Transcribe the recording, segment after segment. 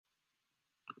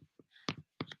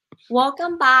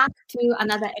Welcome back to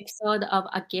another episode of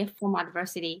A Gift from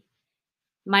Adversity.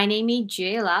 My name is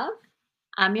Jay Love.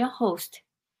 I'm your host.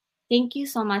 Thank you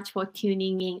so much for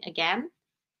tuning in again.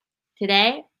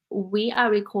 Today, we are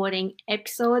recording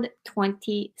episode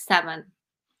 27.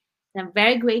 I'm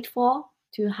very grateful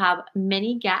to have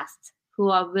many guests who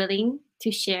are willing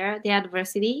to share their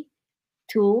adversity,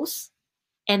 tools,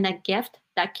 and a gift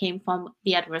that came from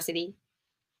the adversity.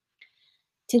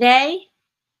 Today,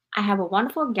 I have a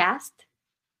wonderful guest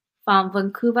from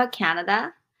Vancouver,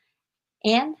 Canada.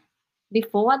 And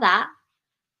before that,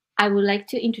 I would like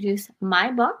to introduce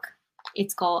my book.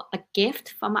 It's called A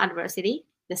Gift from Adversity,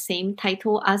 the same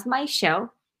title as my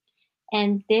show.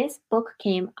 And this book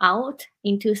came out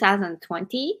in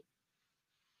 2020.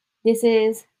 This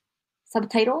is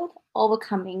subtitled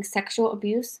Overcoming Sexual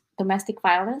Abuse, Domestic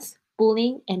Violence,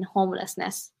 Bullying, and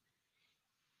Homelessness.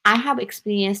 I have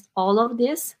experienced all of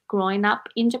this growing up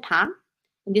in Japan,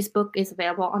 and this book is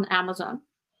available on Amazon.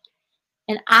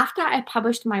 And after I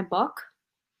published my book,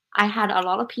 I had a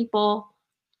lot of people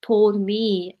told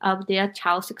me of their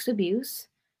child sex abuse,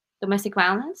 domestic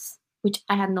violence, which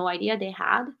I had no idea they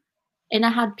had. And I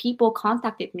had people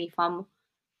contacted me from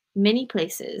many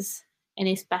places, and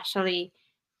especially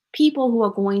people who are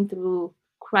going through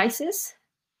crisis.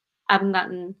 I've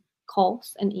gotten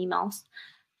calls and emails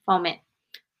from it.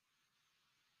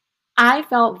 I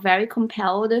felt very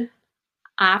compelled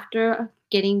after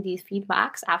getting these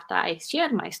feedbacks, after I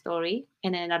shared my story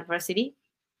in an adversity,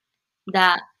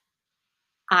 that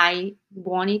I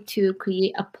wanted to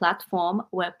create a platform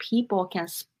where people can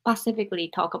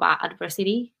specifically talk about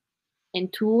adversity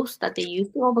and tools that they use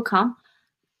to overcome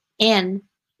and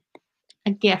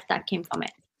a gift that came from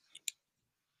it.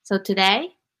 So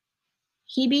today,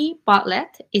 Hibby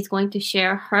Bartlett is going to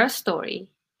share her story,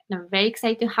 and I'm very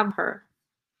excited to have her.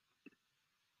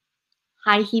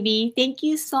 Hi, Hibby. Thank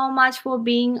you so much for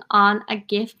being on A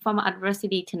Gift from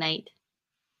Adversity tonight.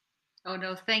 Oh,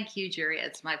 no, thank you, Jerry.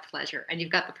 It's my pleasure. And you've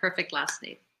got the perfect last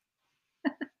name.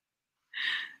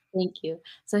 Thank you.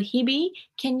 So, Hibby,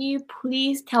 can you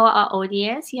please tell our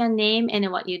audience your name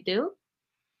and what you do?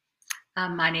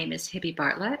 My name is Hibby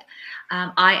Bartlett.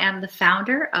 I am the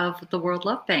founder of the World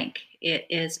Love Bank. It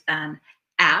is an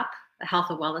app, a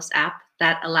health and wellness app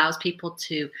that allows people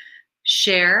to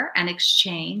share and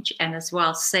exchange and as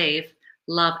well save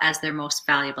love as their most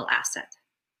valuable asset.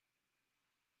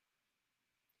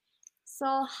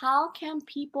 So how can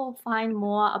people find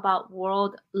more about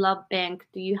World Love Bank?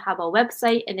 Do you have a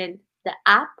website and then the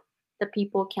app that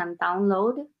people can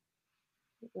download?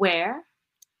 Where?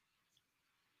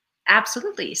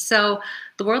 Absolutely. So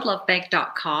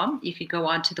theworldlovebank.com, you can go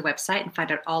onto the website and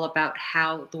find out all about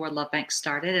how the World Love Bank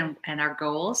started and our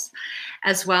goals,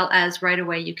 as well as right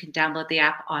away you can download the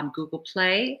app on Google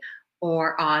Play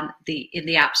or in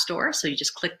the App Store. So you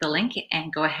just click the link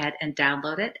and go ahead and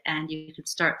download it, and you can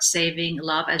start saving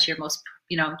love as your most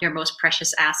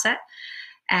precious asset.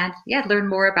 And yeah, learn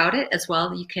more about it as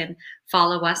well. You can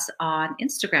follow us on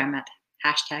Instagram at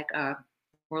hashtag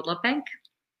World Love Bank.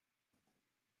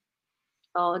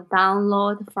 So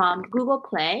download from Google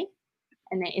Play,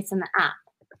 and then it's an app.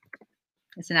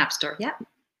 It's an app store, yeah.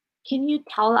 Can you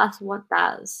tell us what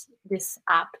does this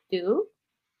app do?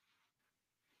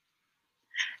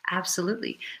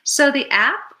 Absolutely. So the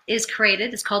app is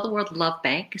created, it's called the World Love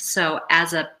Bank. So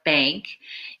as a bank,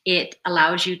 it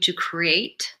allows you to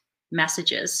create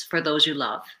messages for those you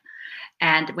love.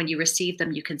 And when you receive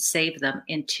them, you can save them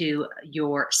into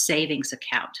your savings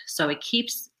account. So it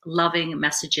keeps loving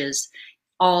messages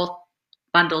all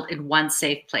bundled in one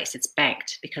safe place. It's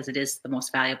banked because it is the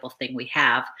most valuable thing we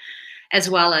have,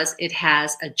 as well as it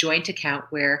has a joint account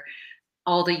where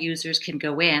all the users can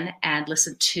go in and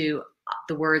listen to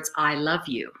the words "I love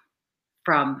you"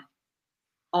 from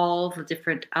all the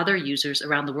different other users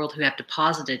around the world who have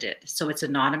deposited it. So it's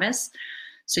anonymous.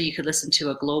 So you could listen to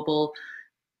a global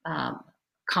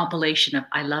compilation of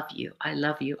 "I love you, I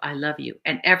love you, I love you."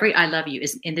 And every "I love you"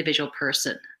 is an individual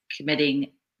person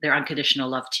committing their unconditional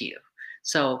love to you.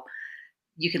 So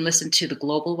you can listen to the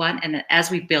global one. And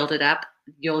as we build it up,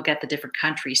 you'll get the different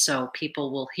countries. So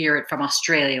people will hear it from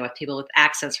Australia with people with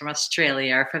accents from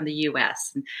Australia or from the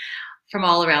US and from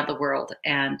all around the world.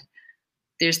 And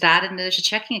there's that. And there's a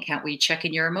checking account where you check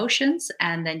in your emotions,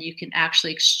 and then you can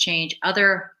actually exchange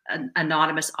other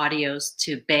anonymous audios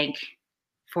to bank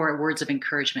for words of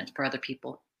encouragement for other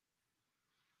people.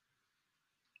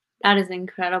 That is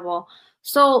incredible.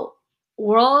 So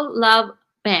World Love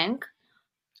Bank.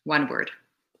 One word.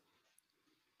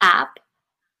 App.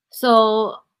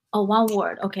 So one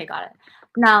word. Okay, got it.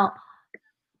 Now,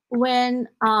 when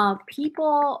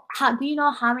people, do you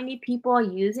know how many people are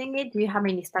using it? Do you have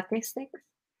any statistics?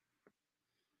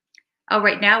 Oh,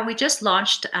 right now we just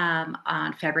launched on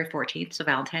February 14th, so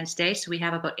Valentine's Day. So we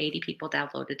have about 80 people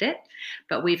downloaded it,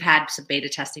 but we've had some beta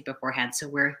testing beforehand. So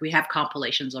we have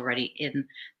compilations already in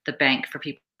the bank for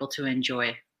people to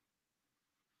enjoy.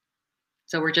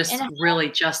 So we're just And really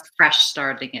just fresh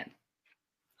starting it.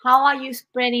 how are you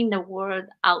spreading the word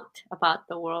out about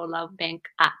the World Love Bank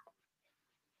app?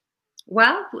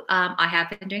 Well, I have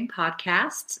been doing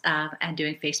podcasts and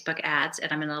doing Facebook ads, and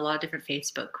I'm in a lot of different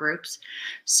Facebook groups.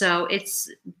 So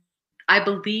I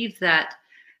believe that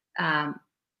um,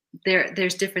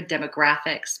 there's different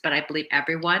demographics, but I believe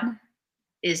everyone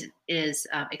is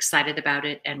excited about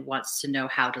it and wants to know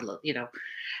how to,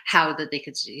 how that they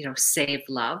could, save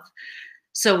love.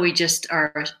 So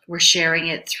we're sharing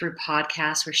it through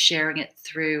podcasts. We're sharing it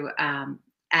through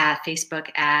Facebook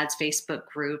ads, Facebook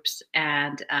groups,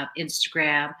 and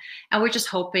Instagram. And we're just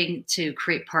hoping to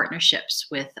create partnerships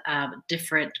with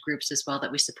different groups as well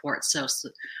that we support. So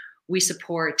we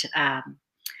support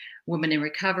women in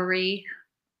recovery.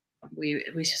 We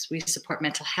support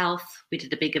mental health. We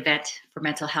did a big event for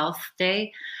Mental Health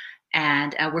Day,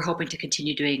 and we're hoping to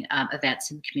continue doing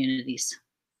events in communities.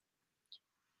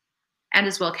 And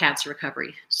as well cancer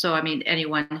recovery. So, I mean,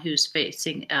 anyone who's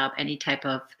facing any type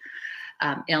of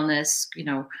illness,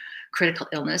 critical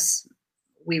illness,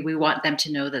 we want them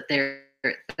to know that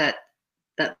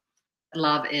that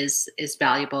love is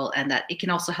valuable and that it can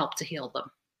also help to heal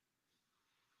them.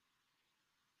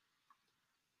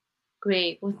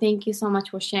 Great. Well, thank you so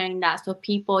much for sharing that. So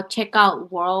people check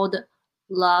out World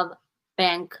Love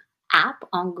Bank app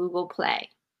on Google Play.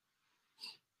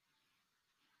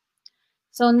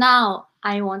 So now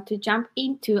I want to jump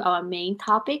into our main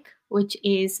topic, which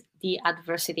is the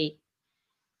adversity.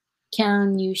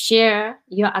 Can you share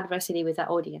your adversity with the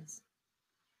audience?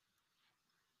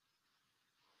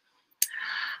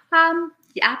 Yeah,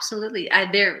 absolutely.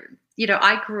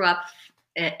 I grew up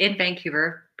in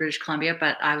Vancouver, British Columbia,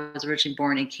 but I was originally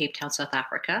born in Cape Town, South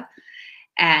Africa.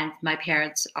 And my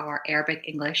parents are Arabic,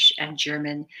 English, and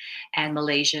German, and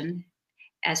Malaysian,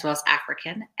 as well as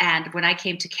African. And when I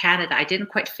came to Canada, I didn't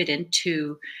quite fit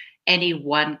into any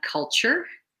one culture.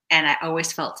 And I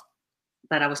always felt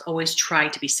that I was always trying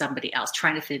to be somebody else,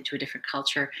 trying to fit into a different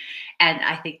culture. And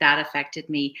I think that affected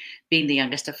me being the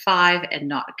youngest of five and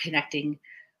not connecting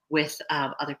with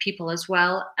other people as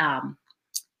well.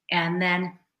 And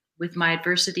then with my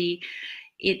adversity,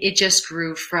 it just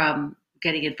grew from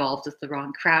getting involved with the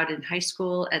wrong crowd in high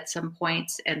school at some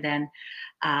points. And then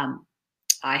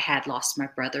I had lost my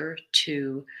brother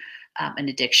to an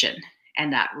addiction.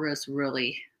 And that was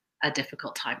really a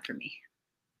difficult time for me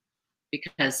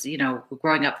because,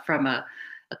 growing up from a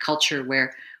culture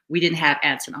where we didn't have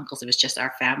aunts and uncles, it was just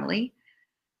our family,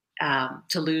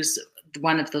 to lose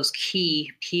one of those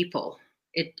key people,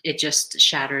 it just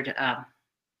shattered,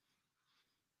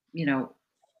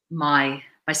 my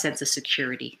sense of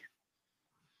security.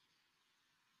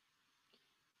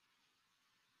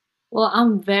 Well,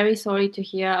 I'm very sorry to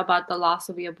hear about the loss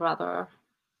of your brother.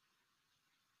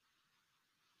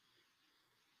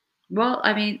 Well,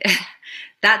 I mean,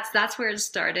 that's where it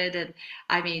started, and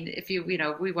I mean, if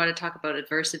we want to talk about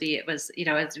adversity, it was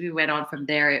as we went on from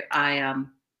there, I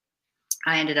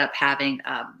ended up having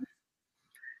a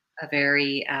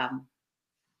very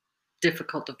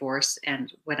difficult divorce,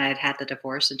 and when I had the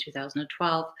divorce in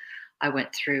 2012, I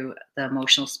went through the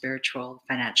emotional, spiritual,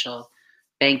 financial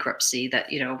bankruptcy that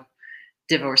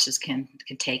divorces can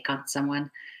take on someone,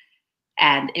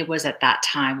 and it was at that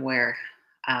time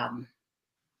um,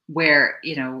 where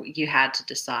you had to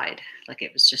decide, like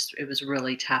it was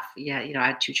really tough. Yeah, I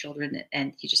had two children,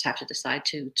 and you just have to decide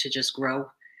to just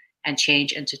grow and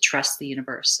change and to trust the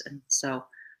universe. And so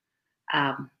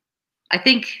I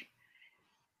think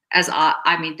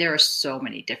I mean, there are so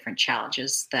many different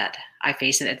challenges that I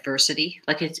face in adversity.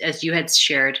 Like as you had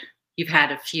shared, you've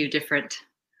had a few different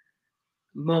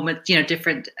moments,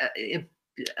 different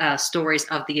stories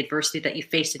of the adversity that you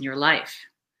face in your life.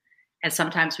 And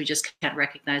sometimes we just can't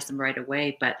recognize them right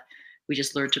away, but we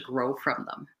just learn to grow from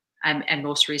them. And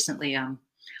most recently,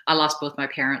 I lost both my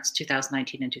parents,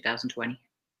 2019 and 2020.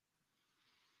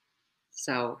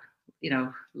 So,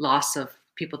 loss of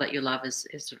people that you love is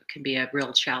can be a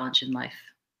real challenge in life.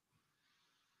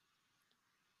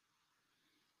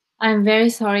 I'm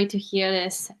very sorry to hear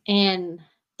this, and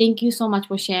thank you so much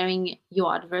for sharing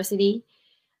your adversity.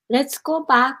 Let's go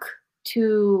back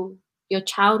to your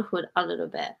childhood a little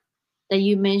bit. That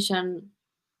you mentioned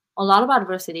a lot of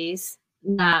adversities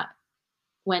that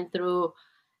went through,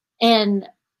 and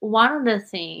one of the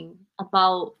things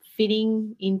about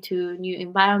fitting into new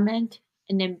environment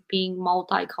and then being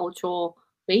multicultural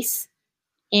race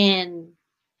and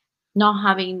not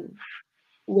having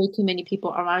way too many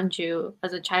people around you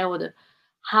as a child,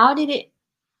 how did it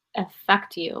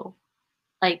affect you?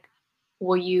 Like,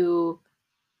 were you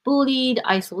bullied,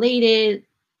 isolated,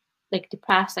 like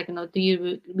depressed? Like, do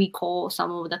you recall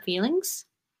some of the feelings?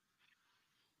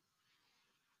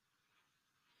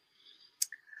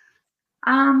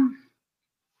 Um,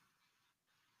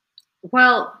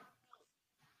 well,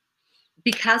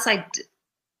 because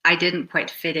I didn't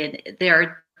quite fit in.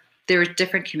 There are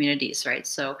different communities, right?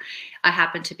 So I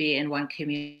happen to be in one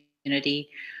community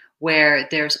where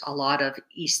there's a lot of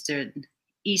East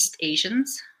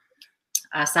Asians,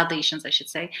 South Asians, I should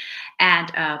say,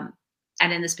 and um,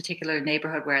 and in this particular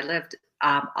neighborhood where I lived,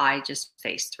 I just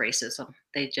faced racism.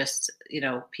 They just,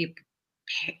 people,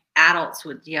 adults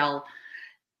would yell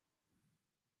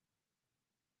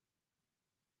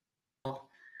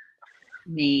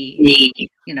me,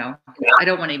 you know, I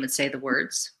don't want to even say the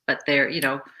words, but they're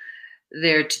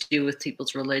to do with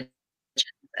people's religion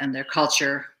and their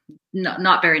culture.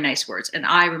 Not very nice words. And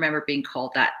I remember being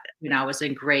called that when I was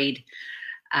in grade,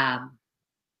 um,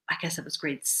 I guess it was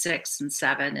grade 6 and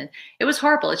 7, and it was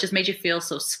horrible. It just made you feel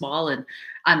so small and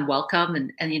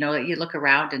unwelcome. And you look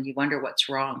around and you wonder what's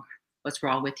wrong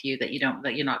with you that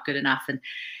you're not good enough. And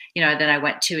then I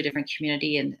went to a different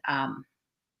community and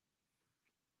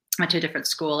went to a different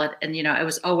school, and I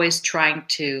was always trying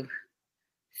to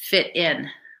fit in,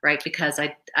 right? Because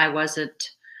I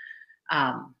wasn't.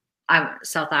 I'm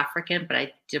South African,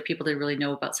 but people didn't really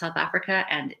know about South Africa,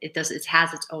 and it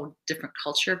has its own different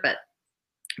culture, but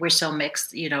we're so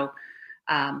mixed. You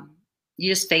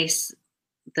just face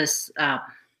this that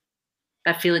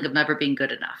feeling of never being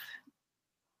good enough,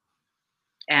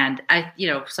 and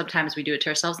sometimes we do it to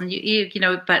ourselves, and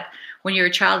but when you're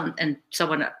a child and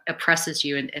someone oppresses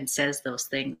you and says those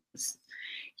things,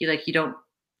 you don't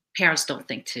parents don't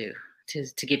think to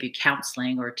give you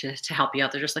counseling or to help you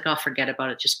out. They're just like, oh, forget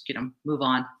about it, just move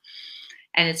on.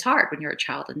 And it's hard when you're a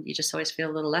child and you just always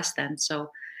feel a little less than. So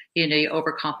you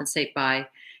overcompensate by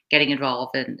getting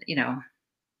involved in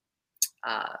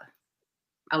uh,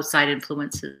 outside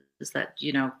influences that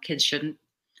kids shouldn't.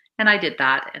 And I did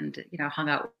that, and hung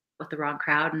out with the wrong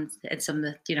crowd, and some of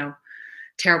the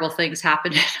terrible things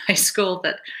happened in high school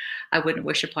that I wouldn't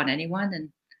wish upon anyone.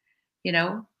 And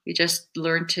you just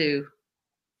learn to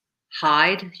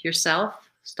hide yourself,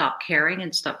 stop caring,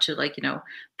 and stop to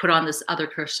put on this other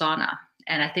persona.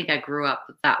 And I think I grew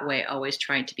up that way, always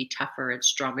trying to be tougher and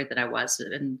stronger than I was.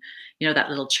 And that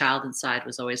little child inside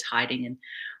was always hiding and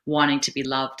wanting to be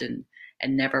loved, and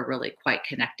never really quite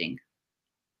connecting.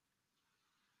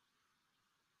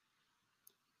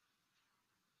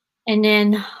 And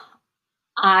then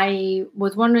I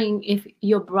was wondering if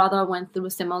your brother went through a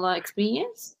similar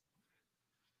experience.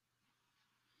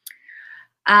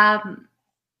 Um,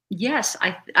 yes,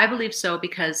 I believe so,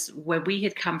 because when we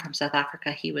had come from South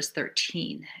Africa, he was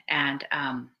 13, and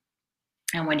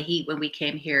when we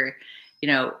came here, you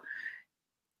know,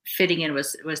 fitting in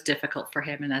was difficult for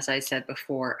him. And as I said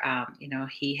before,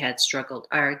 he had struggled,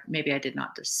 or maybe I did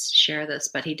not just share this,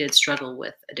 but he did struggle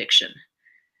with addiction.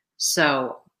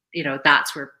 So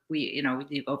that's where you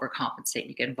overcompensate.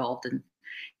 You get involved in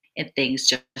things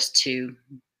just to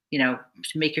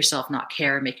make yourself not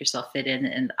care, make yourself fit in.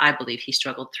 And I believe he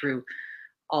struggled through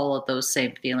all of those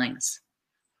same feelings.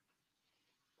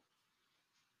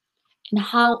 And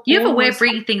how You have a old way of was he?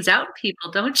 bringing things out in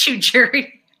people, don't you,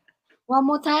 Jerry? One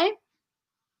more time?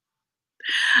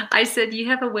 I said you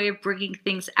have a way of bringing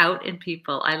things out in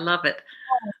people. I love it.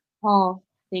 Oh,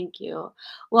 thank you.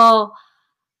 Well,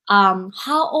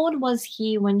 how old was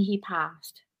he when he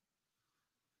passed?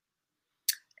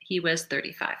 He was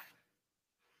 35.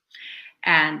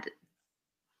 And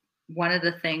one of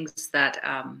the things that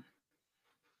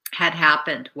had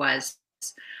happened was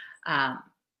um,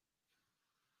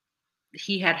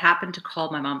 he had happened to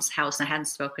call my mom's house, and I hadn't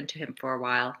spoken to him for a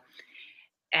while.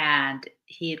 And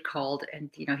he had called, and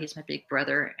he's my big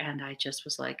brother, and I just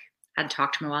was like, I hadn't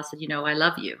talked to him in a while. I said, I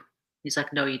love you. He's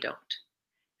like, no, you don't.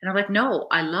 And I'm like, no,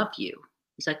 I love you.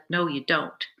 He's like, no, you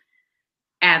don't.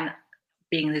 And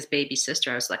being his baby sister,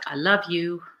 I was like, I love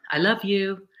you. I love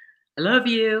you. I love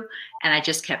you. And I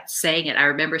just kept saying it. I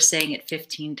remember saying it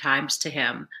 15 times to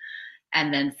him.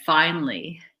 And then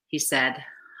finally he said,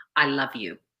 I love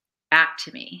you, back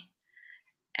to me.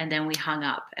 And then we hung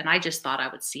up, and I just thought I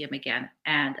would see him again.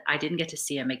 And I didn't get to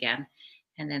see him again.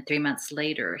 And then 3 months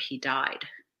later, he died.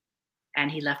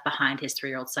 And he left behind his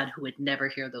 3-year-old son who would never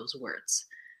hear those words.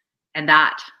 And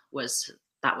that was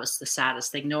the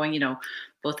saddest thing, knowing,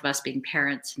 both of us being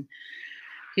parents, and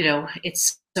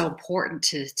it's so important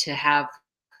to have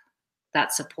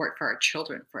that support for our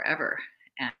children forever.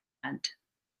 And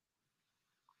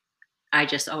I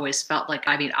just always felt like,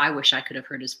 I mean, I wish I could have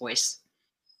heard his voice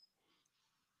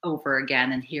over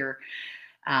again and hear,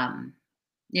 um,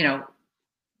 you know,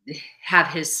 have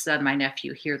his son, my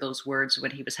nephew, hear those words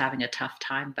when he was having a tough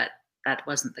time, but that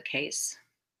wasn't the case.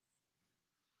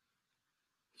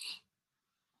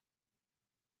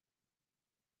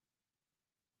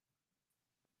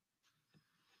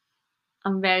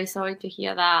 I'm very sorry to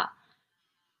hear that.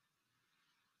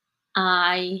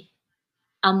 I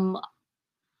am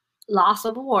lost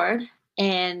of a word,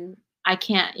 and I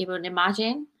can't even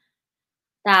imagine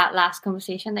that last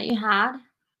conversation that you had.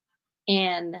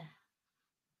 And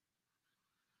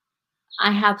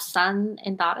I have son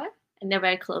and daughter, and they're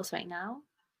very close right now.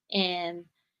 And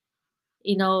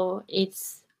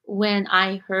it's when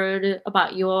I heard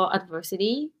about your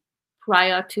adversity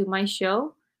prior to my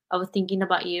show, I was thinking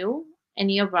about you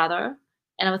and your brother,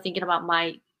 and I was thinking about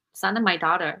my son and my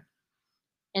daughter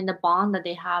and the bond that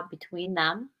they have between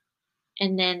them,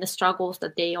 and then the struggles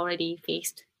that they already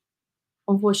faced.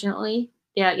 Unfortunately,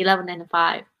 they are 11 and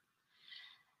 5.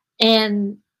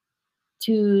 And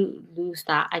to lose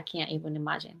that, I can't even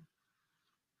imagine.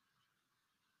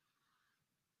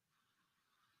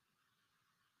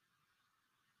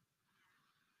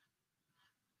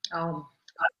 Oh,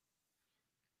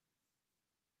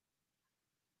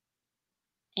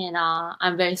 And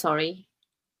I'm very sorry.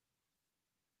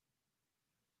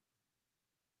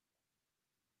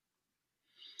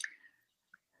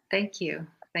 thank you.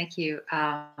 Thank you.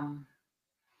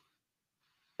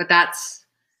 But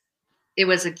it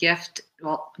was a gift.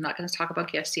 Well, I'm not going to talk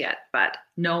about gifts yet, but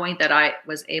knowing that I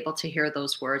was able to hear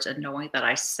those words and knowing that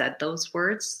I said those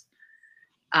words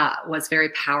was very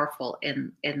powerful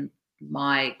in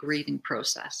my grieving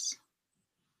process.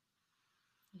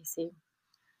 You see.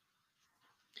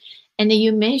 And then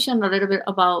you mentioned a little bit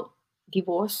about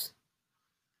divorce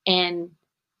and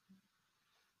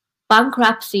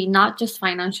bankruptcy, not just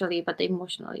financially, but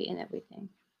emotionally and everything.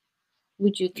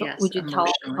 Yes, Would you tell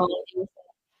our emotionally. audience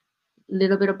a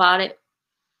little bit about it?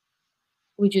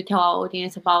 Would you tell our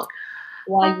audience about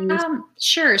why you?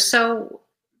 Sure. So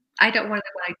I don't want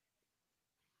to.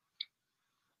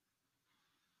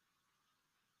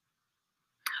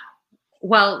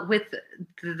 Well, with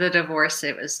the divorce,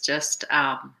 it was just,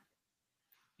 I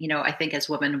think as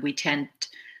women, we tend,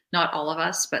 not all of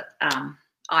us, but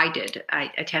I did. I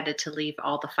tended to leave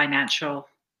all the financial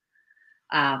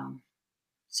um,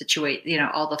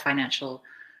 all the financial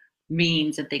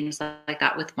means and things like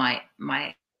that with my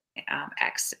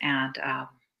ex, and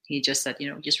he just said,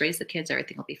 just raise the kids,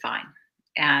 everything will be fine.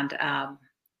 And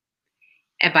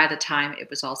and by the time it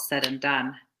was all said and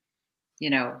done,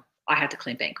 I had to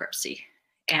claim bankruptcy,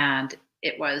 and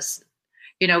it was,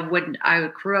 when I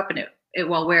grew up in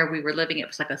well, where we were living, it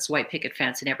was like a white picket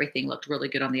fence, and everything looked really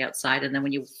good on the outside. And then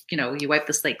when you wipe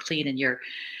the slate clean, and you're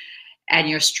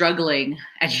struggling,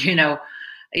 and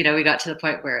we got to the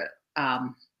point where I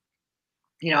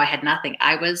had nothing.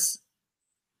 It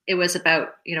was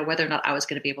about, whether or not I was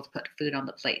going to be able to put food on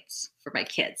the plates for my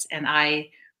kids. And I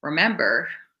remember,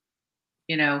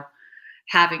 you know,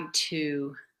 having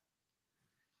to,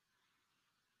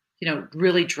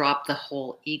 really drop the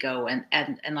whole ego, and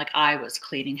like, I was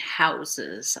cleaning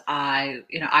houses. I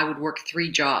would work 3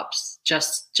 jobs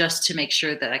just to make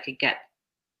sure that I could get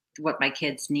what my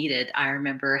kids needed. I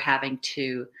remember having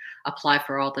to apply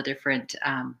for all the different,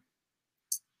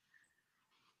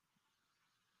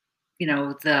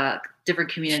 the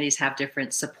different communities have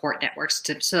different support networks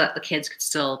so that the kids could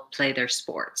still play their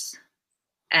sports.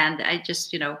 And I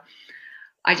just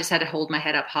had to hold my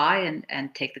head up high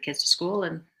and take the kids to school,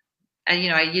 and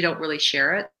you don't really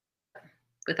share it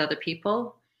with other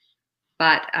people,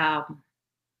 but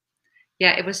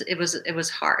yeah, it was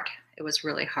hard. It was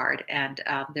really hard, and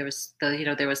there was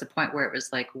a point where it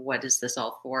was like, what is this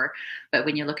all for? But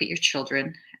when you look at your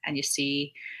children and you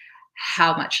see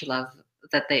how much love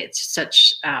it's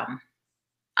such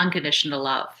unconditional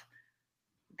love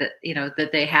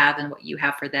that they have, and what you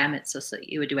have for them, it's just that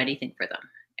you would do anything for them,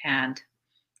 and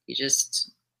you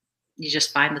just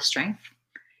find the strength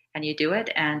and you do it.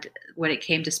 And when it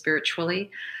came to spiritually,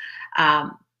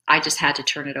 I just had to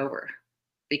turn it over,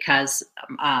 because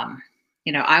I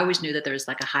always knew that there was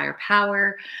like a higher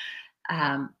power.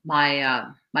 My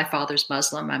father's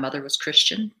Muslim, my mother was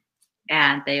Christian,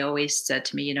 and they always said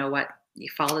to me, you know what, you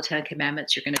follow the 10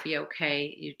 Commandments, you're going to be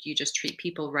okay. You just treat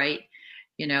people right,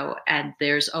 and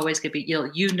there's always going to be,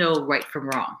 right from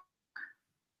wrong,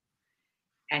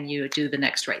 and you do the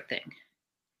next right thing.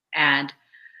 And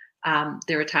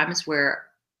there were times where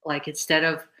Like instead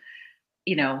of,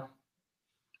 you know,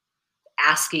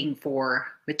 asking for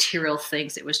material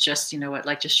things, it was just, you know what,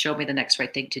 like just show me the next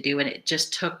right thing to do. And it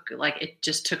just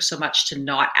took so much to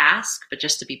not ask, but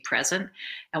just to be present.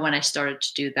 And when I started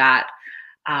to do that,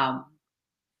 um,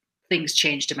 things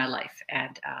changed in my life.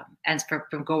 And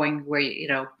from going where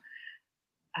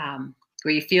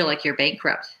where you feel like you're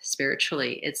bankrupt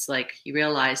spiritually, it's like you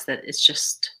realize that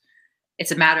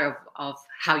it's a matter of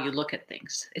how you look at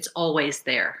things. It's always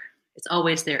there. It's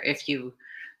always there if you,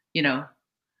 you know,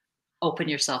 open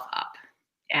yourself up.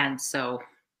 And so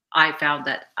I found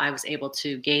that I was able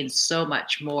to gain so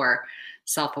much more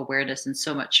self awareness and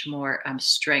so much more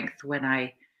strength when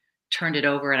I turned it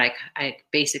over, and I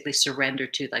basically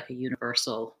surrendered to like a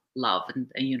universal love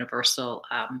and a universal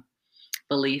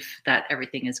belief that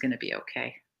everything is going to be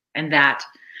okay, and that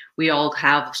we all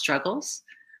have struggles.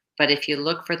 But if you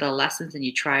look for the lessons and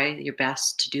you try your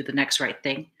best to do the next right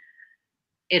thing,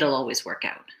 it'll always work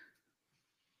out.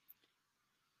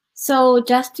 So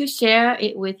just to share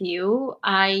it with you,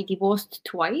 I divorced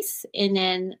twice, and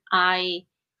then I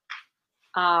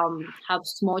have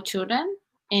small children,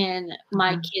 and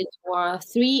my Mhm. kids were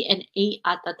 3 and 8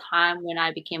 at the time when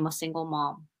I became a single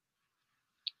mom,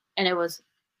 and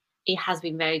it has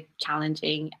been very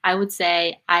challenging. I would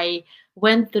say I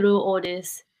went through all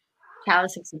this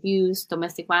child sex abuse,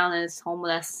 domestic violence,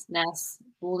 homelessness,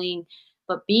 bullying,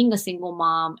 but being a single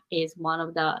mom is one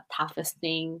of the toughest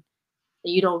things.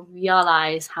 You don't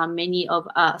realize how many of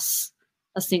us,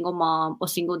 a single mom or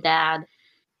single dad,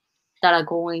 that are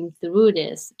going through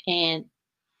this. And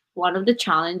one of the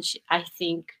challenge, I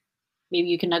think, maybe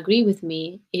you can agree with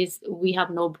me, is we have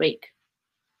no break,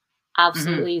 Mhm.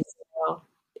 absolutely zero.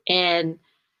 And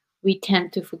we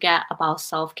tend to forget about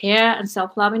self-care and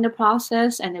self-love in the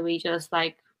process, and then we just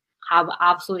like have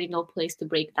absolutely no place to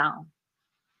break down.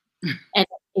 And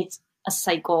it's a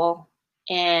cycle,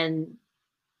 and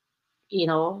you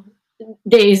know,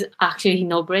 there is actually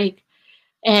no break.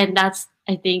 And that's,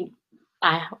 I think,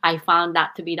 I found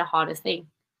that to be the hardest thing.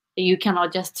 You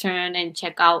cannot just turn and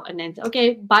check out and then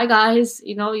okay, bye guys.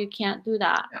 You can't do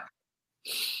that. Yeah.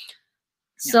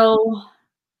 Yeah. So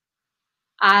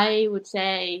I would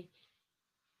say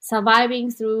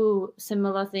surviving through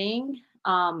similar thing,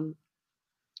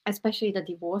 especially the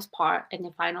divorce part and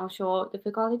the financial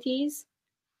difficulties.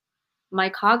 My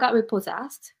car got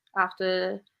repossessed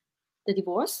after the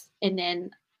divorce, and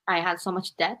then I had so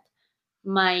much debt.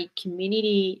 My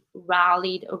community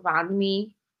rallied around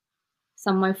me.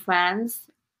 Some of my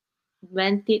friends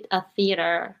rented a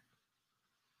theater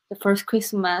the first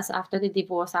Christmas after the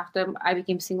divorce, after I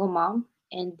became single mom,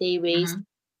 and they raised Mhm.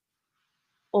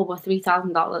 over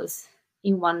 $3,000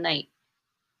 in one night,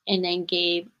 and then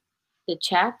gave the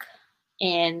check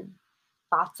and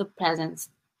lots of presents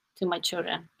to my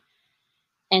children.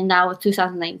 And that was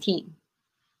 2019.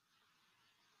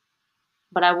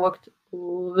 But I worked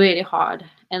really hard.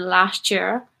 And last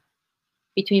year,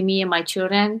 between me and my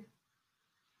children,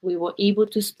 we were able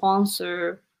to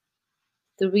sponsor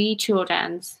three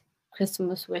children's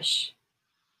Christmas wish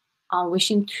on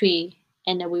wishing tree,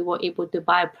 and then we were able to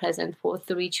buy a present for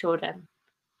three children.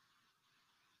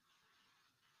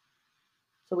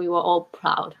 So we were all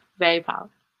proud, very proud.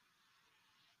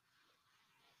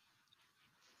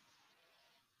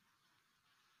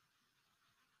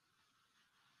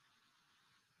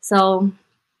 So,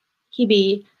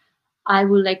 Hibby, I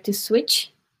would like to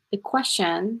switch the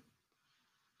question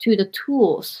to the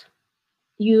tools.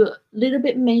 You a little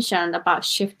bit mentioned about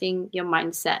shifting your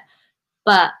mindset,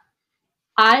 but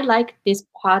I like this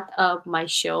part of my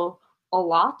show a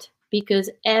lot because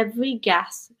every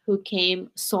guest who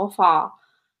came so far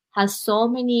has so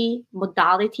many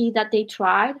modality that they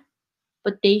tried,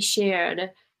 but they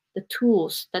shared the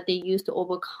tools that they used to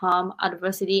overcome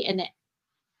adversity, and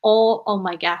all of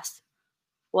my guests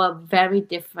were very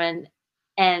different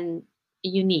and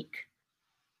unique.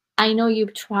 I know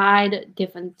you've tried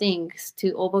different things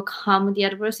to overcome the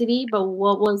adversity, but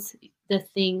what was the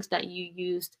things that you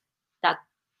used that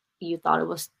you thought it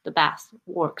was the best,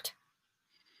 worked?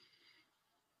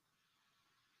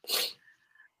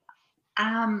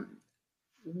 Um,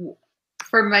 w-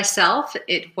 for myself,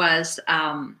 it was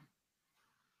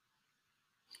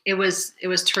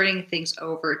turning things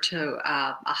over to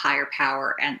a higher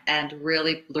power, and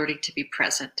really learning to be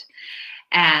present.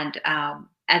 And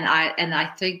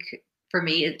I think for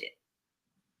me,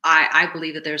 I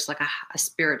believe that there's like a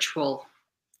spiritual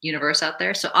universe out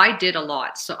there. So I did a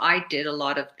lot. So I did a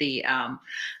lot of the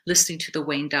listening to the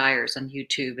Wayne Dyers on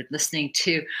YouTube, and listening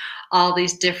to all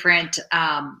these different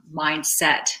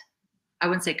mindset. I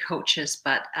wouldn't say coaches,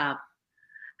 but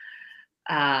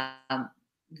um,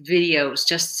 videos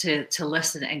just to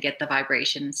listen and get the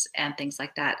vibrations and things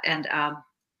like that. And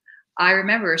I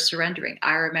remember surrendering.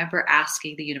 I remember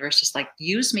asking the universe, just like,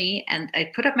 use me. And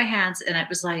I put up my hands, and it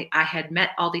was like I had met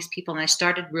all these people, and I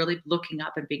started really looking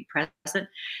up and being present.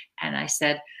 And I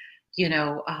said, you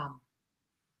know,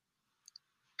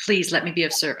 please let me be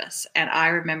of service. And I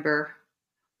remember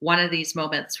one of these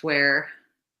moments where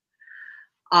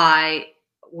I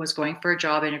was going for a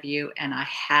job interview, and I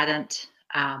hadn't,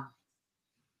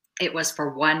 it was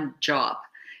for one job.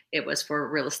 It was for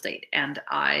real estate. And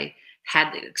I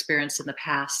had the experience in the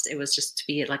past. It was just to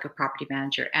be like a property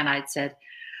manager. And I'd said,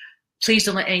 please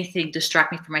don't let anything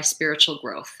distract me from my spiritual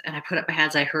growth. And I put up my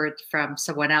hands. I heard from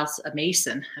someone else, a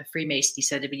Mason, a Freemason. He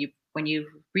said, when you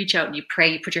reach out and you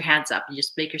pray, you put your hands up and you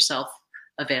just make yourself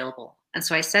available. And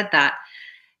so I said that.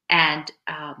 And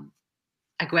I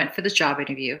went for this job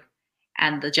interview,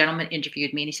 and the gentleman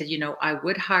interviewed me, and he said, I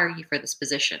would hire you for this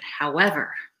position.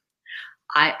 However,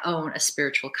 I own a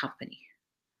spiritual company.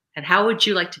 And how would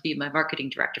you like to be my marketing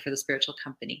director for the spiritual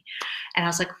company? And I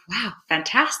was like, wow,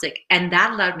 fantastic. And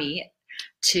that allowed me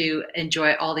to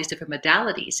enjoy all these different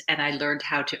modalities. And I learned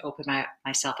how to open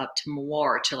myself up to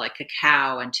more, to like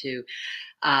cacao and to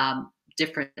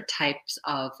different types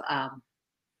of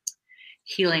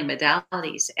healing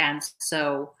modalities. And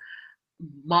so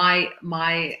my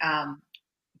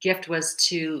gift was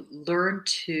to learn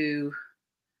to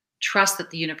trust that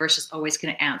the universe is always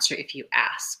going to answer if you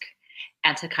ask,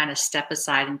 and to kind of step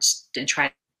aside and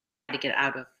try to get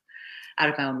out of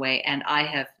my own way. And I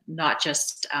have not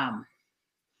just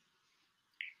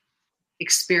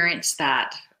experienced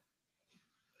that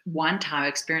one time, I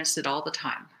experienced it all the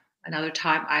time. Another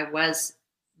time I was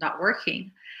not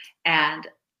working, and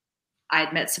I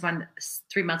had met someone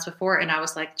 3 months before, and I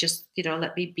was like, just,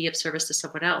 let me be of service to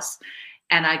someone else.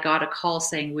 And I got a call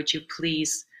saying, would you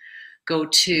please go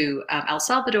to El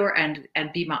Salvador and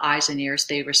be my eyes and ears.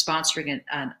 They were sponsoring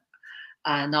a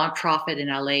nonprofit in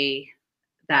LA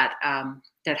that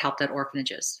helped out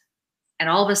orphanages. And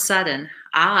all of a sudden,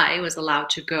 I was allowed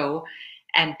to go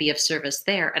and be of service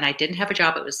there. And I didn't have a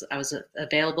job. I was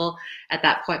available at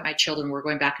that point. My children were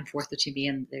going back and forth between me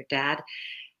and their dad.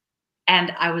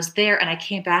 And I was there, and I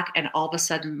came back, and all of a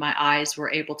sudden my eyes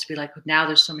were able to be like, now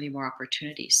there's so many more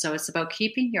opportunities. So it's about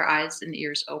keeping your eyes and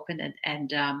ears open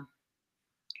and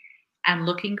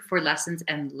looking for lessons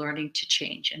and learning to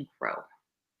change and grow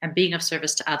and being of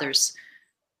service to others.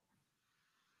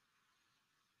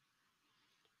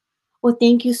 Well,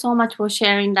 thank you so much for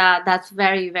sharing that. That's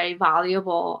very, very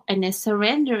valuable. And then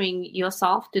surrendering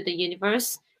yourself to the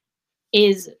universe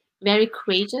is very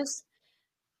courageous.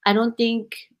 I don't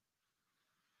think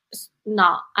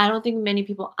I don't think many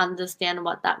people understand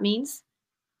what that means.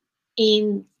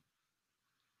 In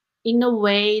a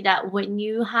way that when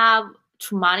you have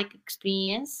traumatic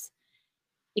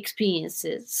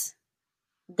experiences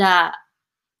that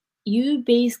you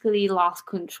basically lost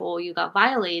control, you got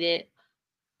violated.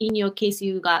 In your case,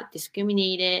 you got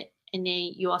discriminated, and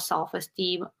then your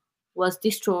self-esteem was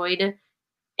destroyed,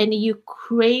 and you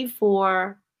crave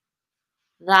for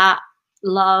that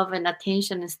love and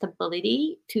attention and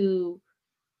stability to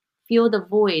fill the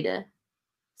void.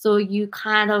 So you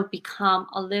kind of become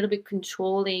a little bit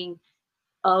controlling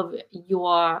of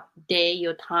your day,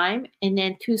 your time, and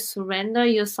then to surrender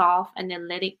yourself and then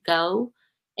let it go,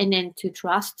 and then to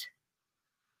trust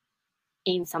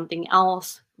in something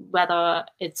else, whether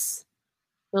it's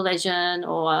religion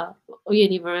or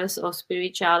universe or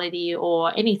spirituality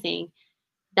or anything.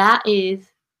 That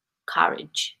is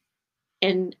courage,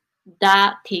 and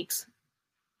that takes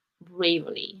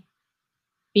bravery,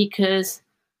 because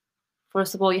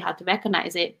first of all you have to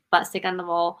recognize it, but second of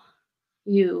all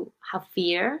you have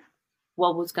fear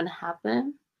what was going to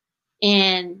happen.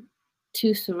 And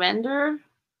to surrender,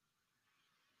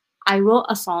 I wrote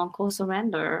a song called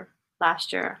Surrender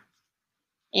last year,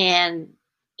 and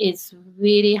it's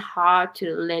really hard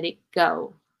to let it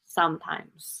go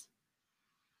sometimes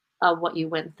of what you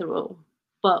went through.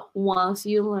 But once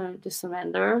you learn to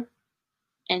surrender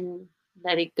and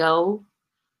let it go,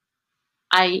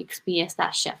 I experienced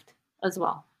that shift as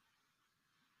well.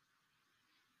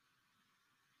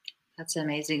 That's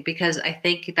amazing, because I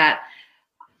think that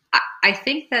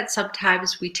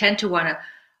sometimes we tend to want to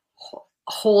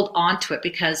hold on to it,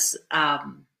 because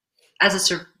as a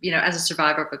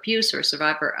survivor of abuse or a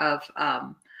survivor of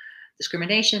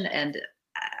discrimination and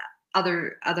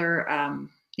other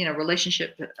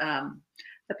relationship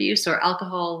abuse or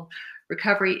alcohol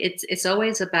recovery, it's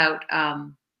always about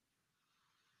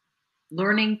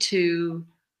learning to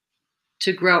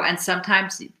grow. And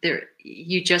sometimes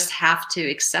you just have to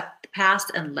accept the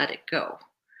past and let it go.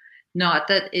 Not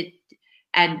that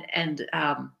And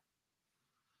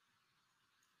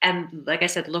and like I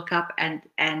said, look up, and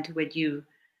when you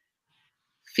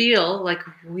feel like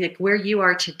where you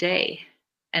are today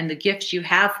and the gifts you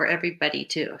have for everybody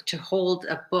to hold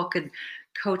a book and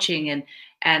coaching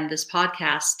and this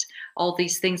podcast, all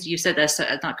these things you said, that's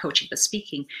not coaching but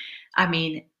speaking. I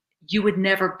mean, you would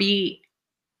never be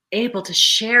able to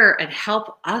share and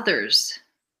help others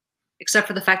except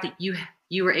for the fact that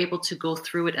you were able to go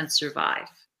through it and survive,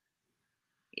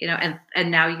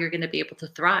 and now you're going to be able to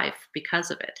thrive because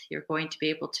of it. You're going to be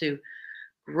able to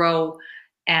grow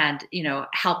and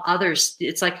help others.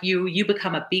 It's like you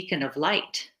become a beacon of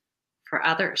light for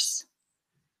others,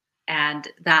 and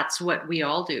that's what we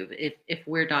all do if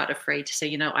we're not afraid to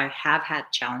say, I have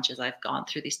had challenges, I've gone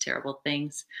through these terrible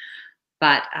things,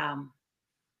 but I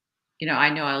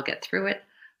know I'll get through it.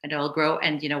 I know I'll grow,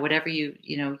 and whatever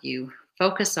you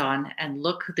focus on and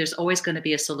look, there's always going to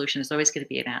be a solution. There's always going to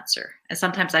be an answer. And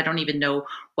sometimes I don't even know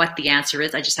what the answer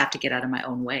is. I just have to get out of my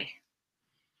own way.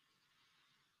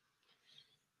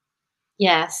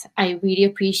 Yes, I really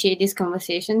appreciate this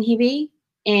conversation, Hibby.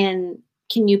 And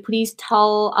can you please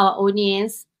tell our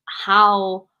audience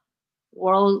how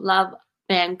World Love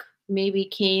Bank maybe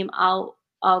came out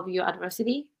of your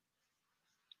adversity?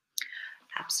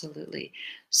 Absolutely.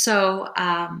 So,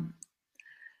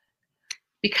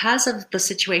 because of the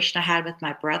situation I had with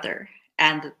my brother,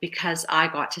 and because I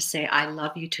got to say I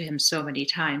love you to him so many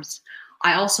times,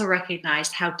 I also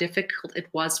recognized how difficult it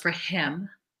was for him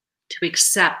to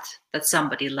accept that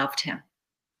somebody loved him.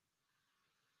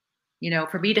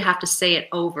 For me to have to say it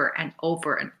over and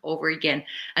over and over again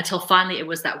until finally it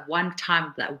was that one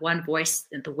time, that one voice,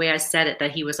 and the way I said it,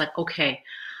 that he was like, okay,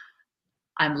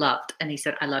 I'm loved. And he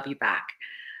said, I love you back.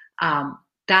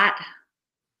 That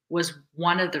was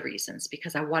one of the reasons,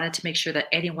 because I wanted to make sure that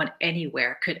anyone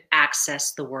anywhere could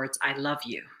access the words I love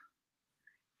you.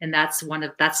 And that's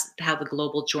how the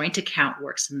global joint account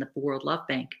works in the World Love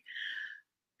Bank.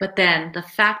 But then the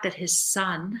fact that his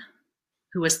son,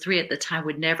 who was 3 at the time,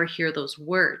 would never hear those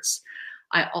words,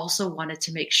 I also wanted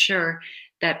to make sure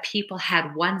that people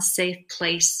had one safe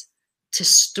place to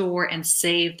store and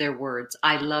save their words,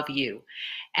 I love you,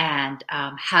 and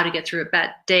how to get through a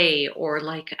bad day, or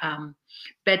like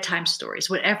bedtime stories,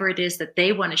 whatever it is that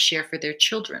they want to share for their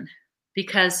children.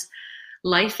 Because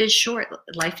life is short,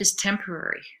 life is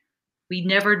temporary. We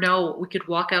never know. We could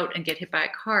walk out and get hit by a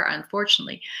car,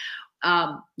 unfortunately.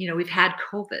 We've had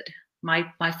COVID.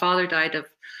 My father died of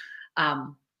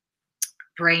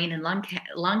brain and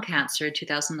lung cancer in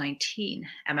 2019,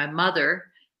 and my mother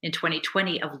in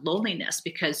 2020 of loneliness,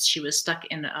 because she was stuck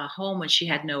in a home when she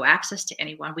had no access to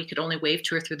anyone. We could only wave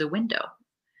to her through the window,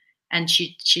 and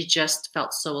she just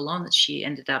felt so alone that she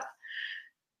ended up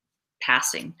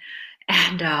passing.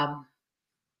 And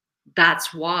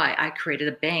that's why I created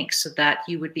a bank, so that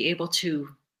you would be able to,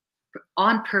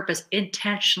 on purpose,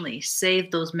 intentionally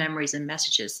save those memories and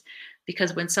messages.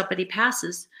 Because when somebody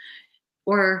passes,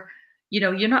 or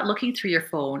you're not looking through your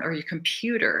phone or your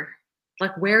computer,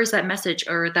 like, where is that message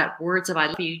or that words of I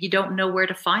love you? You don't know where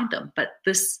to find them. But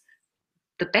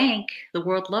the bank, the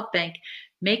World Love Bank,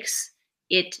 makes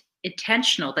it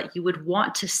intentional that you would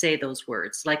want to say those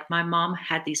words. Like, my mom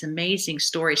had these amazing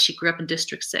stories. She grew up in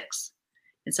District 6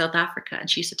 in South Africa, and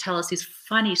she used to tell us these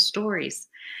funny stories.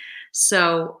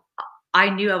 So I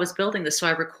knew I was building this, so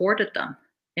I recorded them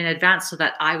in advance so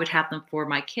that I would have them for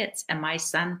my kids. And my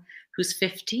son, who's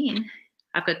 15,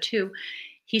 I've got 2,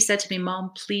 he said to me,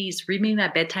 Mom, please read me my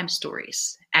bedtime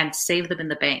stories and save them in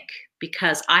the bank,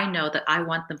 because I know that I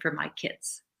want them for my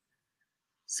kids,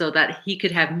 so that he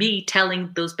could have me telling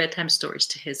those bedtime stories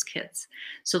to his kids.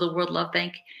 So the World Love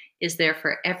Bank is there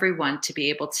for everyone to be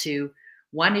able to,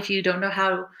 one, if you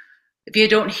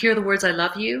don't hear the words I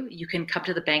love you, you can come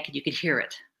to the bank and you can hear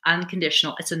it.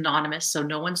 Unconditional. It's anonymous, so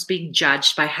no one's being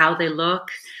judged by how they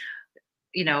look,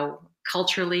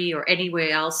 culturally or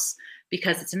anywhere else,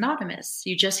 because it's anonymous.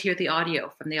 You just hear the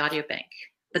audio from the audio bank.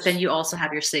 But then you also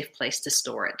have your safe place to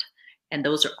store it. And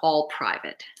those are all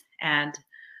private. And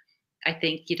I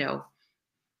think,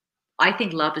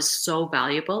 love is so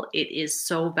valuable. It is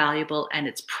so valuable, and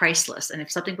it's priceless. And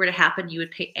if something were to happen, you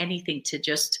would pay anything to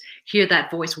just hear that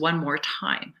voice one more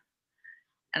time.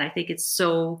 And I think it's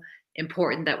so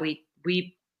important that we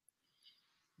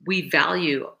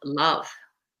value love,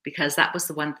 because that was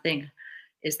the one thing,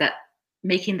 is that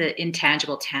making the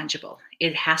intangible tangible.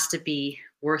 It has to be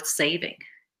worth saving.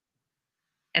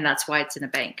 And that's why it's in a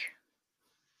bank.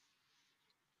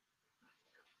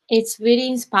 It's really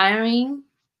inspiring.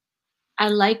 I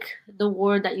like the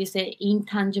word that you say,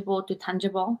 intangible to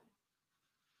tangible.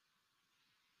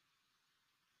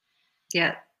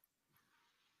 Yeah.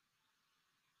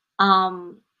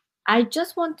 I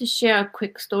just want to share a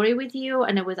quick story with you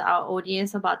and with our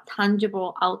audience about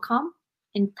tangible outcome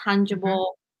and Mhm.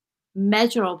 tangible,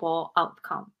 measurable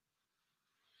outcome.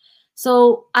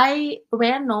 So I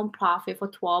ran nonprofit for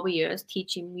 12 years,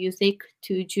 teaching music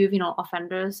to juvenile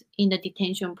offenders in the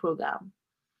detention program.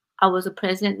 I was a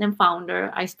president and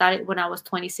founder. I started when I was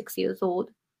 26 years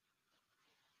old.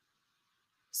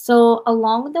 So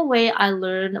along the way, I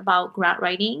learned about grant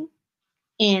writing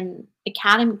and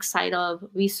academic side of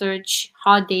research,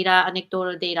 hard data,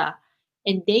 anecdotal data.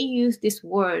 And they use this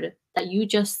word that you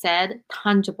just said,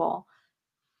 tangible.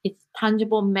 It's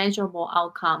tangible, measurable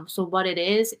outcome. So what it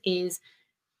is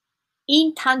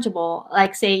intangible,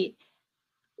 like say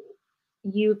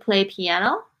you play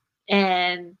piano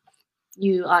and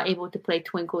you are able to play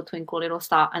Twinkle Twinkle Little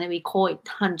Star, and then we call it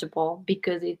tangible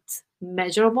because it's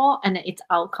measurable and it's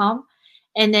outcome.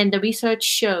 And then the research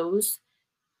shows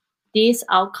this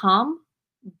outcome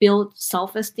build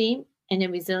self-esteem and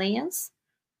then resilience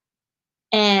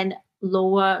and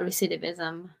lower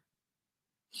recidivism.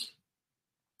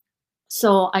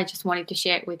 So I just wanted to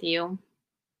share it with you.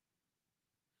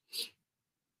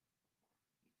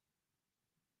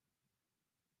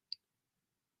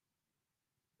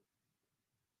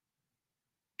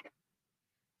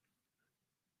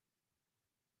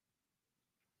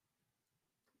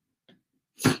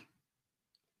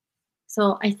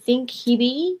 So I think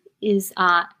Hibby is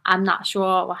I'm not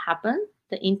sure what happened,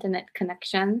 the internet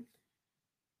connection.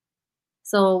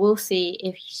 So we'll see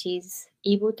if she's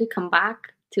able to come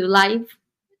back to live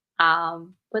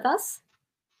with us.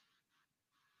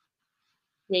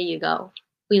 There you go.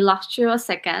 We lost you a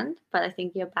second, but I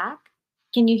think you're back.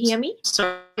 Can you hear me?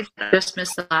 Sorry, I just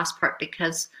missed the last part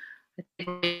because I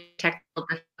think we had technical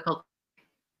difficulty.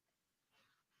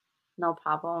 No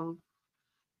problem.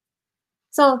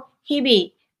 So,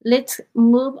 Hebe, let's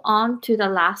move on to the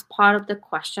last part of the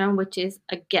question, which is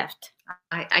a gift.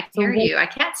 I can So, hear you. I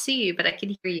can't see you, but I can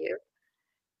hear you.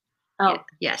 Yeah, oh,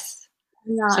 yes.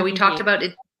 no, So I we can hear talked you. about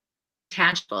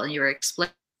intangible, and you were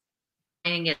explaining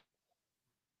it.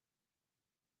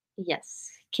 Yes.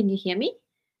 Can you hear me?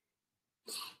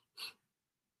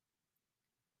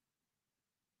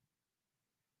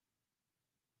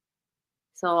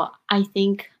 So, I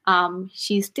think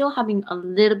she's still having a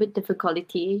little bit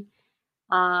difficulty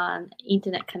on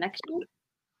internet connection.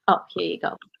 Oh, here you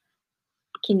go.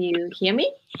 Can you hear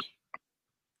me?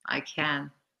 I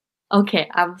can. Okay,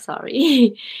 I'm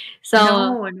sorry. So,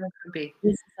 No, no, could be.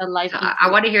 this is a live I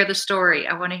interview. want to hear the story.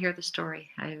 I want to hear the story.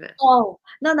 I have it. Oh,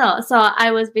 no, no. So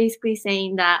I was basically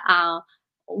saying that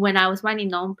when I was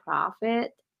running nonprofit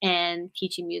and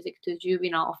teaching music to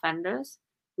juvenile offenders,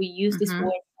 we use this Mm-hmm.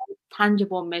 word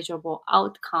tangible, measurable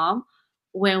outcome.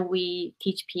 When we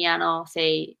teach piano,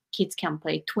 say kids can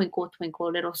play Twinkle,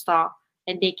 Twinkle, Little Star,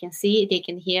 and they can see it, they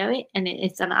can hear it, and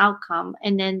it's an outcome.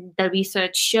 And then the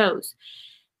research shows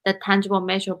the tangible,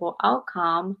 measurable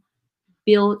outcome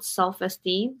build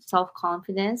self-esteem,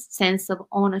 self-confidence, sense of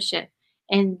ownership,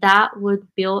 and that would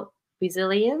build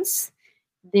resilience.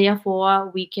 Therefore,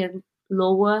 we can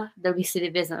lower the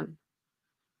recidivism,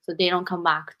 so they don't come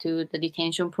back to the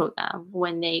detention program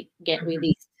when they get Mm-hmm.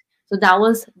 released. So that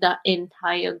was the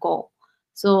entire goal.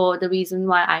 So the reason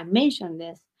why I mentioned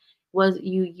this was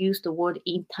you use the word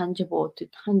intangible to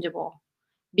tangible,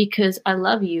 because I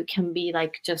love you can be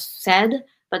like just said,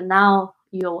 but now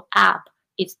your app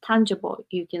it's tangible.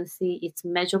 You can see it's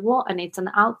measurable and it's an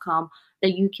outcome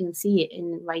that you can see it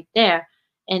in right there.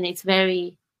 And it's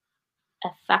very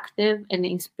effective and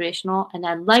inspirational. And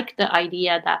I like the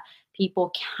idea that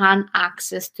people can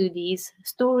access to these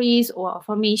stories or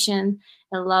information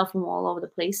and love from all over the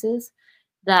places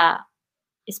that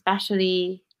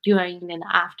especially during and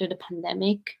after the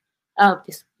pandemic of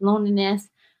this loneliness,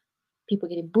 people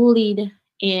getting bullied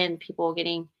and people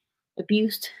getting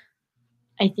abused.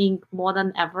 I think more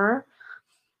than ever,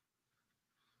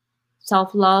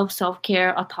 self love, self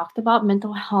care are talked about.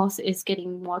 Mental health is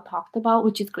getting more talked about,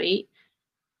 which is great.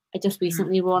 I just Mm-hmm.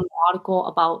 recently wrote an article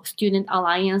about Student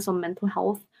Alliance on Mental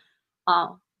Health uh,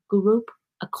 group,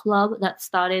 a club that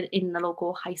started in the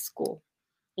local high school,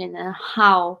 and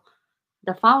how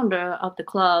the founder of the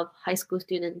club, high school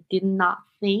student, did not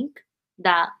think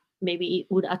that maybe it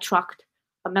would attract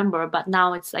a member, but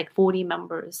now it's like 40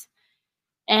 members.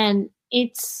 And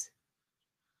it's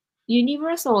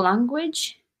universal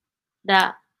language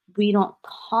that we don't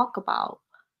talk about,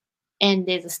 and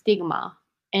there's a stigma.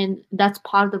 And that's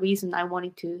part of the reason I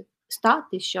wanted to start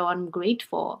this show. I'm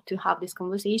grateful to have this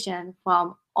conversation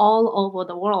from all over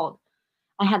the world.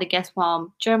 I had a guest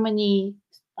from Germany,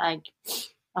 like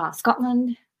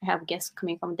Scotland. I have guests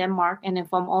coming from Denmark, and then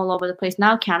from all over the place.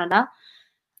 Now Canada.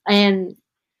 And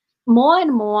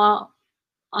more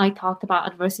I talked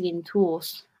about adversity in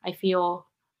tools. I feel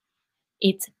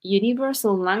it's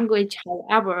universal language.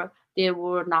 However, there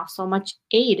were not so much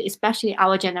aid, especially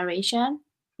our generation.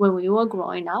 When we were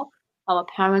growing up, our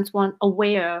parents weren't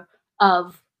aware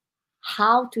of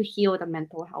how to heal the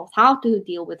mental health, how to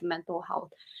deal with mental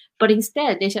health. But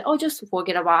instead, they said, oh, just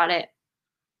forget about it.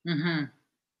 Mm-hmm.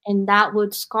 And that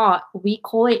would scar, we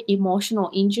call it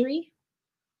emotional injury.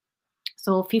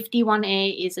 So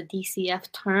 51A is a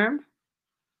DCF term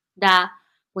that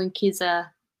when kids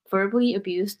are verbally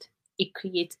abused, it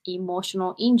creates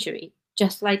emotional injury,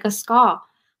 just like a scar.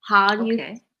 How do you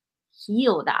Okay.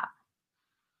 heal that?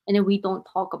 And then we don't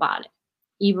talk about it,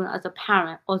 even as a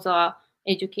parent, as a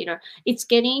educator. It's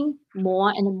getting more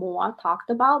and more talked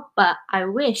about, but I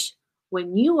wish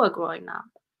when you were growing up,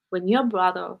 when your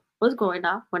brother was growing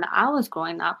up, when I was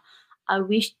growing up, I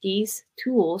wish these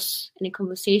tools and the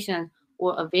conversation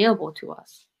were available to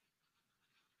us.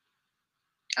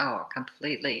 Oh,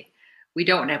 completely. We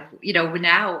don't have,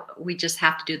 now we just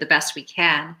have to do the best we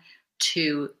can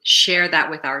to share that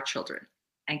with our children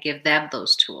and give them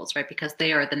those tools, right? Because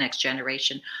they are the next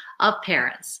generation of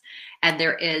parents. And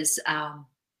there's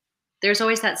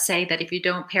always that saying that if you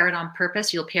don't parent on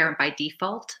purpose, you'll parent by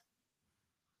default.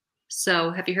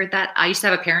 So have you heard that? I used to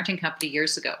have a parenting company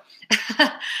years ago,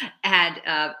 and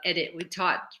we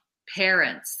taught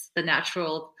parents the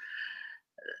natural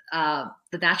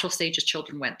stages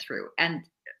children went through. And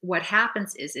what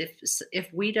happens is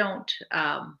if we don't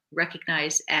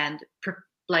recognize and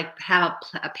like have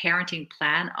a parenting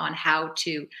plan on how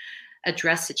to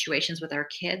address situations with our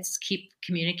kids, keep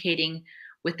communicating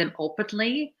with them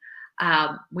openly,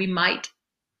 we might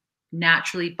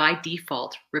naturally by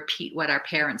default repeat what our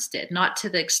parents did, not to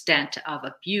the extent of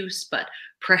abuse, but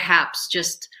perhaps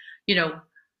just,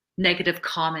 negative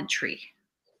commentary.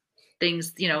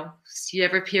 Things, you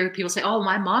ever hear people say, oh,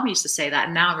 my mom used to say that,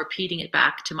 and now I'm repeating it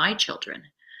back to my children,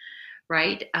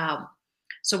 right?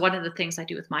 So one of the things I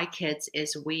do with my kids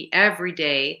is every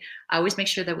day, I always make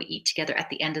sure that we eat together at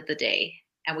the end of the day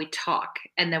and we talk.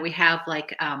 And then we have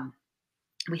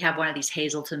we have one of these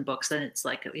Hazelton books, and it's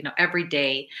like, every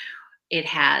day it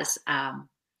has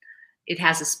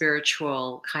a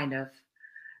spiritual kind of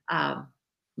um,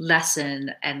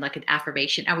 lesson and like an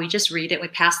affirmation, and we just read it. We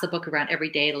pass the book around every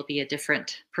day. It'll be a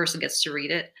different person gets to read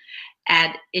it,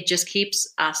 and it just keeps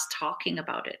us talking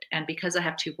about it. And because I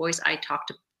have two boys, I talk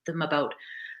to them about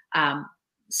um,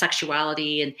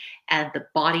 sexuality and the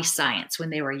body science when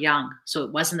they were young, so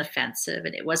it wasn't offensive,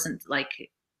 and it wasn't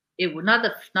like it would not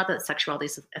that sexuality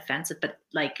is offensive, but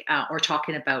like or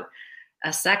talking about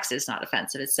sex is not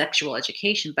offensive. It's sexual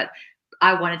education, but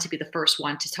I wanted to be the first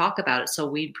one to talk about it, so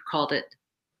we called it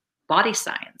body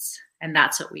science, and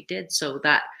that's what we did. So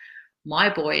that my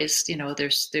boys,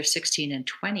 they're 16 and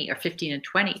 20 or 15 and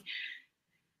 20,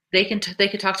 they can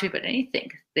talk to me about anything.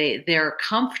 They're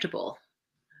comfortable,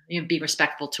 being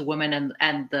respectful to women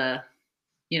and the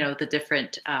the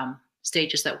different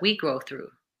stages that we grow through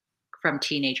from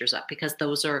teenagers up, because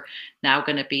those are now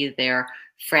going to be their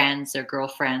friends, their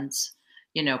girlfriends,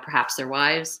 perhaps their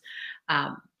wives,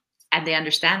 and they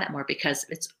understand that more because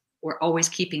we're always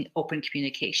keeping open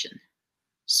communication.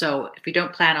 So if we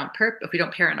don't if we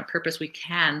don't parent on purpose, we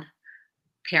can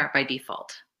parent by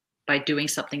default by doing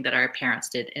something that our parents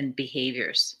did in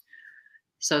behaviors.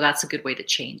 So that's a good way to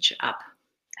change up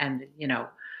and,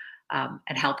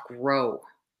 and help grow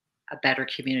a better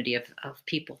community of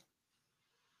people.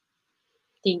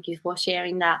 Thank you for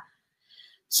sharing that.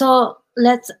 So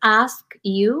let's ask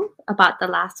you about the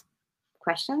last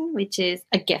question, which is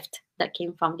a gift that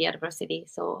came from the adversity.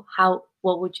 So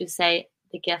what would you say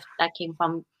the gift that came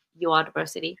from your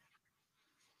adversity?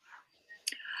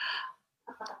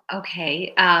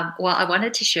 Okay. Well, I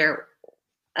wanted to share,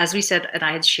 as we said, and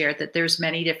I had shared that there's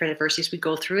many different adversities we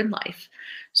go through in life.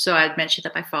 So I had mentioned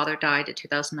that my father died in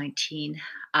 2019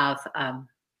 of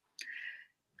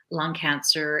lung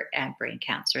cancer and brain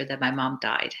cancer. That my mom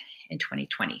died in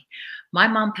 2020. My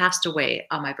mom passed away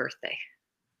on my birthday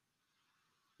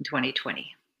in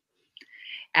 2020.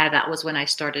 And that was when I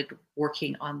started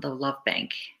working on the Love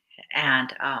Bank.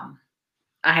 And I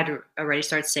had already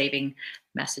started saving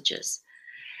messages.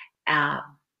 Um,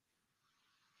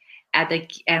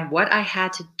 and what I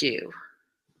had to do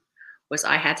was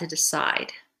I had to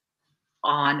decide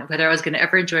on whether I was going to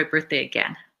ever enjoy a birthday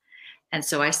again. And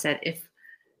so I said, if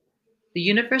the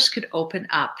universe could open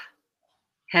up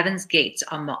heaven's gates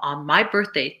on my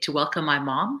birthday to welcome my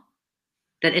mom,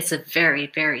 then it's a very,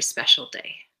 very special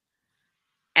day.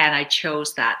 And I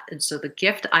chose that. And so the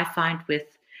gift I find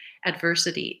with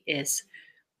adversity is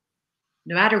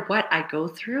no matter what I go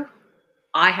through,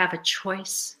 I have a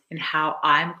choice in how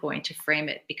I'm going to frame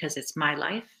it because it's my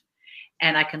life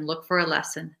and I can look for a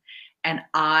lesson and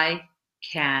I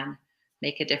can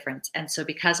make a difference. And so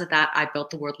because of that, I built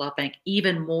the World Love Bank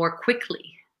even more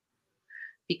quickly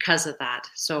because of that.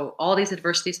 So all these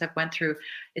adversities I've went through,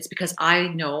 it's because I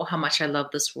know how much I love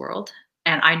this world.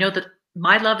 And I know that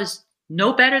my love is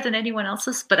no better than anyone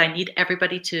else's, but I need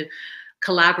everybody to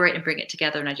collaborate and bring it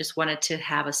together. And I just wanted to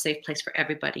have a safe place for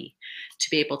everybody to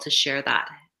be able to share that.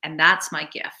 And that's my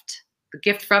gift, the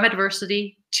gift from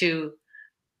adversity to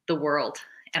the world.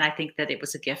 And I think that it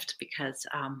was a gift because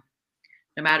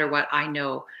no matter what, I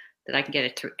know that I can get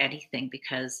it through anything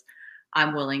because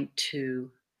I'm willing to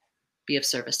be of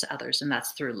service to others, and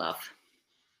that's through love.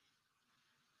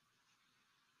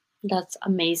 That's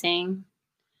amazing.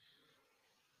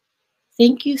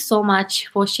 Thank you so much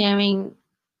for sharing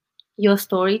your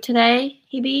story today,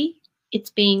 Hibby. It's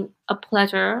been a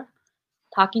pleasure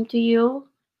talking to you.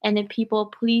 And then people,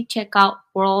 please check out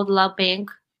World Love Bank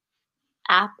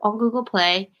app on Google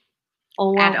Play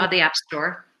And or on the App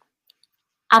Store.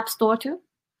 App Store too.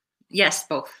 Yes,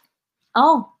 both.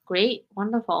 Oh, great.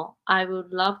 Wonderful. I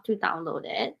would love to download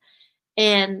it.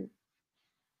 And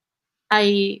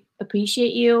I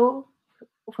appreciate you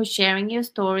for sharing your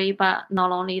story, but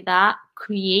not only that,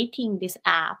 creating this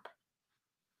app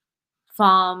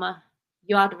from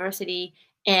your adversity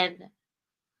and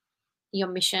your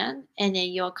mission and then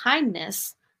your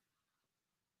kindness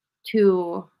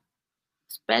to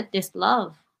spread this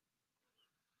love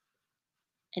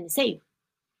and save.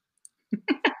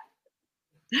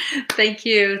 Thank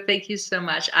you. Thank you so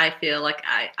much. I feel like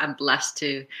I'm blessed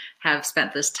to have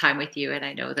spent this time with you, and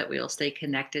I know that we will stay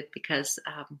connected because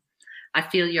I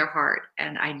feel your heart,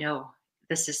 and I know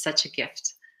this is such a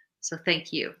gift. So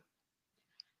thank you.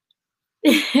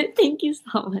 Thank you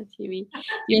so much, Hibby.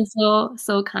 You're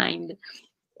so kind.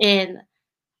 And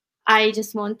I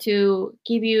just want to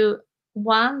give you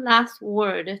one last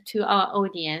word to our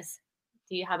audience.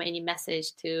 Do you have any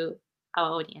message to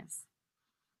our audience?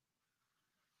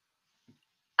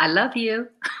 I love you.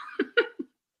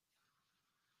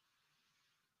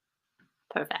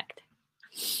 Perfect.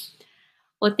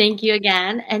 Well, thank you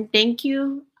again, and thank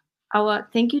you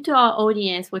to our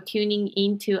audience for tuning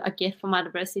into A Gift from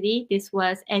Adversity. This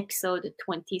was episode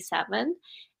 27,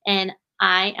 and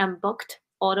I am booked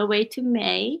all the way to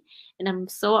May, and I'm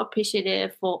so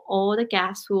appreciative for all the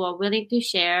guests who are willing to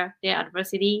share their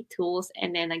adversity tools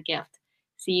and then a gift.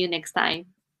 See you next time.